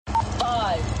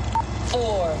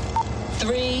4,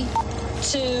 3,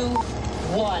 2,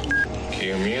 1.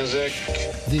 Cue music.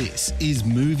 This is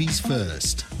Movies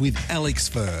First with Alex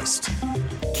First.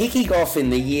 Kicking off in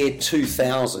the year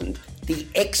 2000, the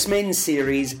X-Men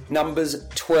series numbers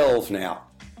 12 now,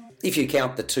 if you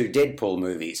count the 2 Deadpool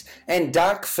movies, and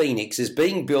Dark Phoenix is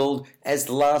being billed as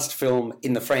the last film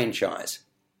in the franchise,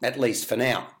 at least for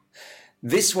now.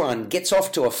 This one gets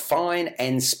off to a fine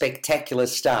and spectacular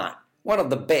start, one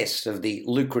of the best of the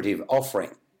lucrative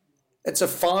offering. It's a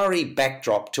fiery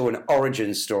backdrop to an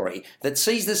origin story that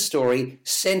sees the story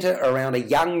centre around a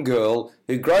young girl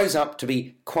who grows up to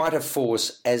be quite a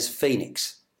force as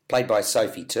Phoenix, played by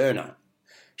Sophie Turner.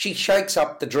 She shakes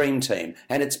up the Dream Team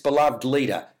and its beloved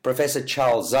leader, Professor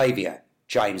Charles Xavier,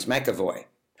 James McAvoy.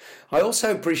 I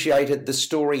also appreciated the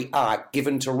story arc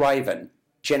given to Raven,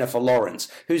 Jennifer Lawrence,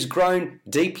 who's grown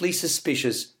deeply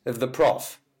suspicious of the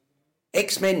Prof.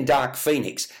 X-Men Dark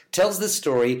Phoenix tells the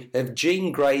story of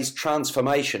Jean Grey's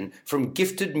transformation from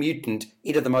gifted mutant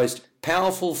into the most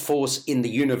powerful force in the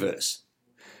universe.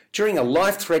 During a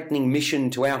life-threatening mission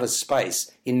to outer space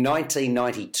in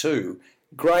 1992,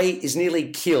 Grey is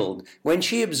nearly killed when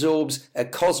she absorbs a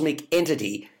cosmic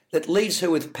entity that leaves her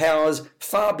with powers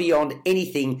far beyond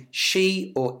anything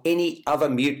she or any other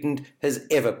mutant has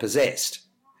ever possessed.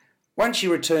 Once she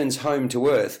returns home to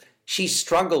Earth, she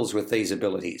struggles with these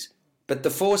abilities, but the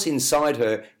force inside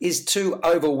her is too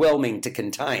overwhelming to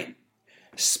contain.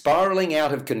 Spiralling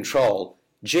out of control,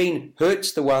 Jean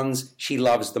hurts the ones she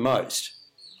loves the most.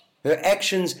 Her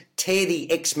actions tear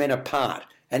the X-Men apart,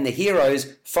 and the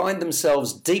heroes find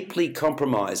themselves deeply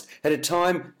compromised at a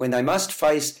time when they must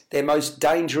face their most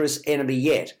dangerous enemy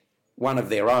yet, one of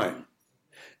their own.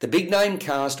 The big-name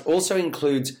cast also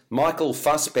includes Michael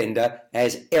Fassbender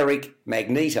as Eric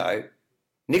Magneto,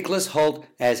 Nicholas Hoult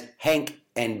as Hank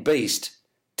and Beast,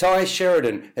 Ty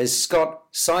Sheridan as Scott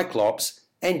Cyclops,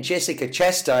 and Jessica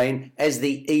Chastain as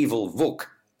the evil Vuk.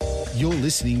 You're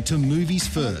listening to Movies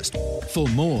First. For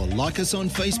more, like us on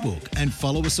Facebook and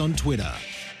follow us on Twitter.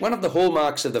 One of the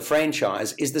hallmarks of the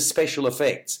franchise is the special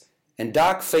effects, and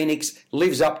Dark Phoenix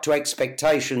lives up to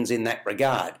expectations in that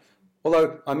regard,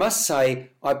 although I must say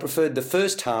I preferred the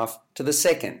first half to the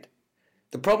second.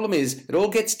 The problem is it all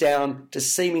gets down to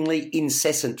seemingly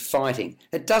incessant fighting.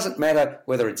 It doesn't matter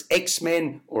whether it's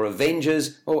X-Men or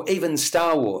Avengers or even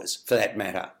Star Wars for that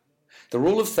matter. The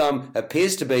rule of thumb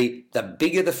appears to be the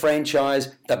bigger the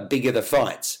franchise, the bigger the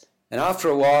fights. And after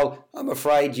a while, I'm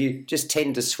afraid you just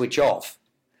tend to switch off.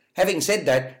 Having said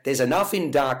that, there's enough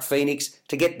in Dark Phoenix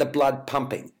to get the blood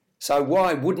pumping. So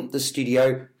why wouldn't the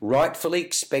studio rightfully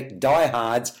expect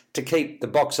diehards to keep the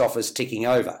box office ticking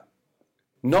over?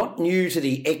 Not new to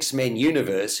the X-Men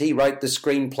universe, he wrote the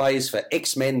screenplays for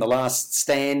X-Men The Last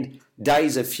Stand,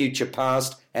 Days of Future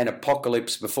Past and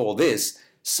Apocalypse Before This.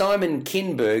 Simon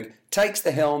Kinberg takes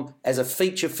the helm as a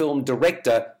feature film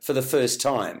director for the first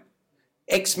time.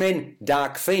 X-Men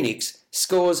Dark Phoenix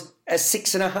scores a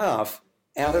 6.5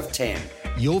 out of 10.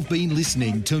 You've been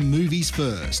listening to Movies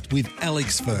First with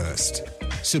Alex First.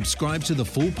 Subscribe to the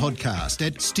full podcast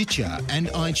at Stitcher and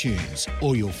iTunes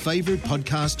or your favourite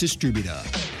podcast distributor.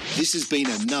 This has been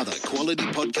another quality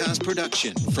podcast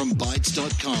production from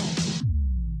Bytes.com.